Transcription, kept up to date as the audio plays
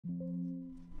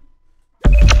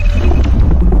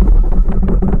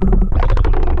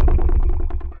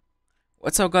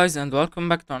up guys, and welcome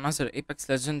back to another Apex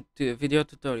Legend video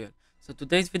tutorial. So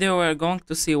today's video we are going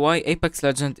to see why Apex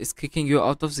Legend is kicking you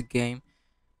out of the game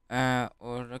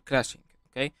or crashing.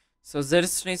 Okay, so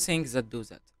there's three things that do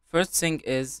that. First thing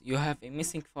is you have a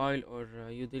missing file or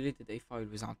you deleted a file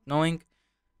without knowing.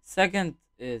 Second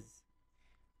is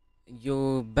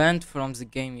you banned from the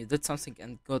game, you did something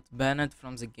and got banned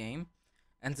from the game.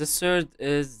 And the third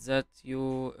is that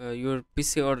your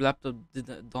PC or laptop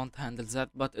don't handle that,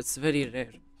 but it's very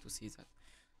rare to see that.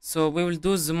 So we will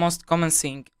do the most common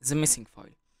thing, the missing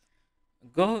file.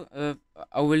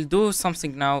 I will do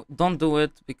something now. Don't do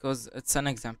it because it's an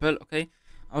example. Okay,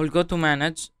 I will go to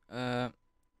manage. I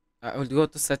will go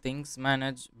to settings,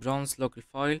 manage, bronze, local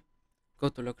file. Go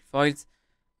to local files.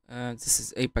 This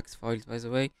is Apex files, by the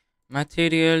way.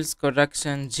 Materials,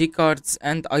 correction, G cards,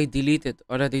 and I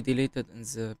already deleted in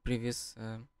the previous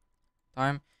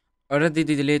time. Already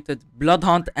deleted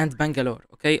Bloodhunt and Bangalore.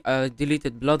 Okay, I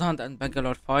deleted Bloodhunt and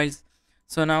Bangalore files.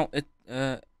 So now if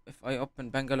I open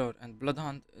Bangalore and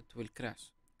Bloodhunt, it will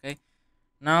crash. Okay,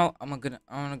 now I'm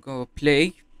gonna go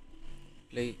play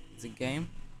the game.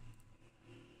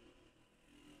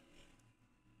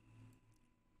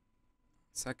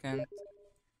 Second.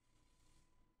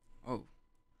 Oh.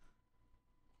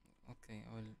 Okay, I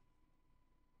will.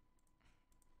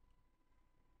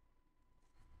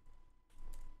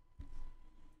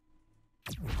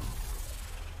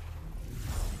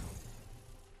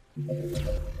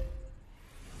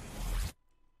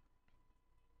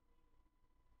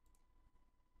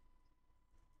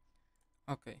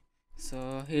 Okay,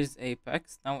 so here's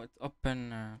Apex. Now it's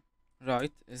open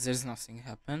right. There's nothing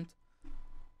happened.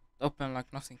 Open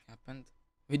like nothing happened.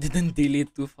 We didn't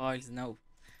delete two files now.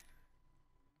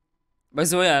 By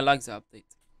the way, I like the update.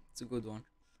 It's a good one.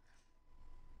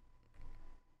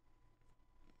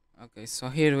 Okay, so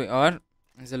here we are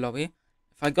in the lobby.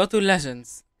 If I go to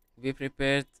Legends, be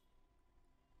prepared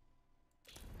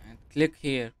and click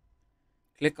here.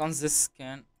 Click on this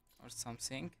scan or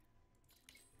something.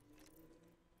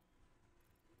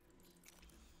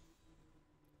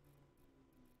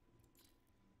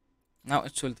 Now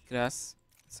it should crash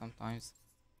sometimes.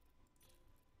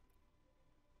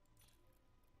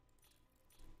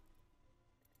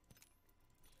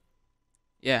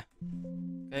 Yeah.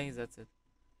 Okay, that's it.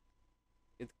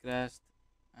 It crashed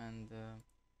and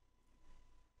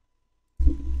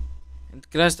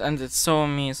it saw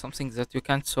me something that you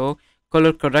can't show.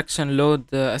 Color correction, load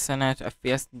SNH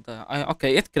FPS.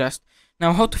 Okay, it crashed.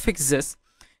 Now how to fix this?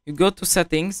 You go to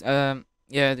settings. Yeah,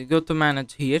 you go to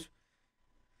manage here.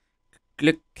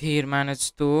 Click here,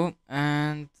 manage to,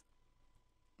 and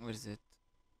where is it?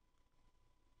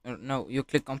 No, you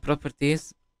click on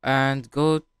properties and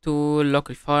go to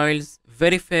local files.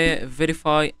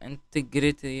 Verify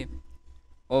integrity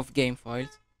of game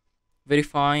files.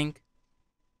 Verifying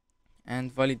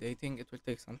and validating. It will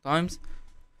take some times.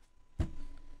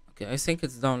 Okay, I think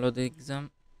it's downloading them.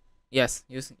 Yes,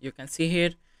 you can see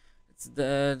here it's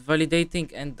the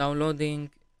validating and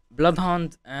downloading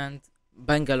Bloodhound and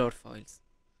Bangalore files.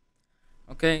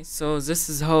 Okay, so this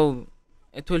is how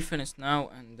it will finish now,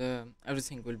 and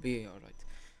everything will be alright.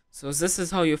 So this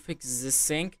is how you fix this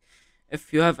thing.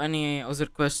 If you have any other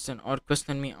question or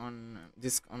question me on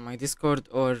my Discord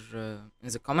or in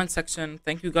the comment section.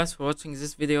 Thank you guys for watching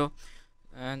this video,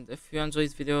 and if you enjoyed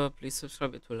this video, please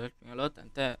subscribe. It will help me a lot,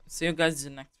 and see you guys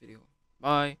in the next video.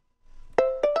 Bye.